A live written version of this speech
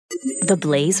the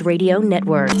Blaze Radio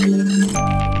Network.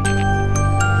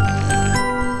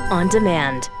 On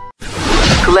demand.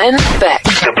 Glenn Beck.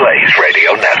 The Blaze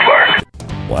Radio Network.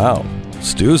 Wow.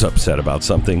 Stu's upset about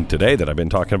something today that I've been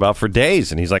talking about for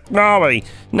days. And he's like, no, I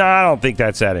don't think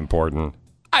that's that important.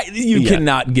 You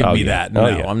cannot give me that. No,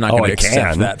 I'm not going to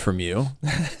accept that from you.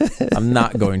 I'm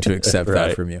not going to accept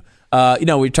that from you.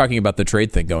 We're talking about the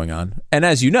trade thing going on. And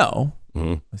as you know,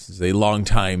 this is a long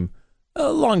time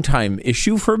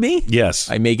issue for me. Yes.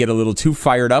 I may get a little too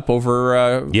fired up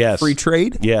over free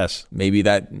trade. Yes. Maybe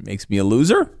that makes me a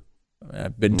loser.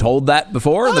 I've been told that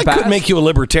before in the past. It could make you a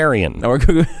libertarian. Or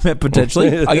potentially,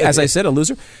 as I said, a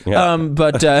loser. Yeah.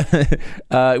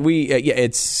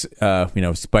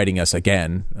 It's biting us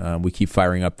again. We keep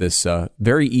firing up this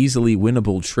very easily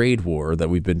winnable trade war that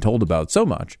we've been told about so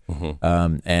much.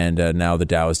 And now the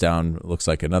Dow is down, looks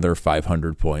like another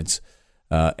 500 points.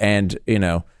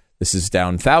 This is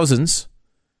down thousands.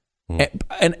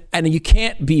 And you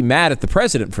can't be mad at the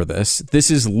president for this. This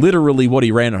is literally what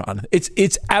he ran on.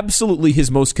 It's absolutely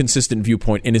his most consistent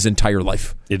viewpoint in his entire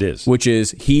life. It is. Which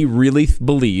is he really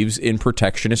believes in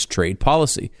protectionist trade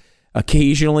policy.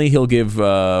 Occasionally he'll give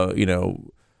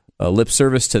lip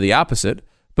service to the opposite.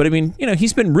 But I mean,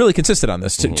 he's been really consistent on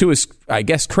this to his, I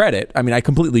guess, credit. I mean, I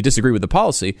completely disagree with the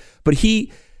policy, but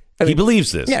he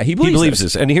believes this. Yeah, he believes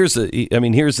this. And here's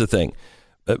the thing.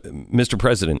 Mr.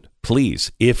 President,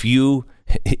 please, if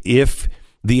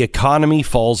the economy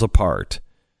falls apart,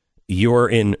 you're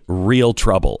in real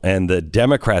trouble, and the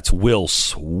Democrats will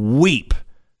sweep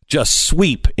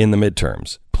in the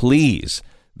midterms. Please,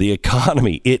 the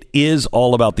economy, it is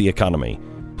all about the economy.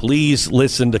 Please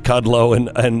listen to Kudlow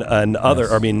and other,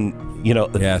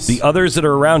 yes. The others that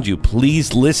are around you,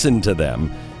 please listen to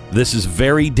them. This is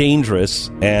very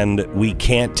dangerous, and we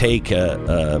can't take an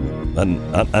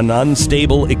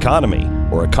unstable economy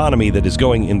or economy that is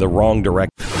going in the wrong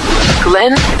direction.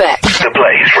 Glenn Beck. The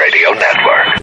Blaze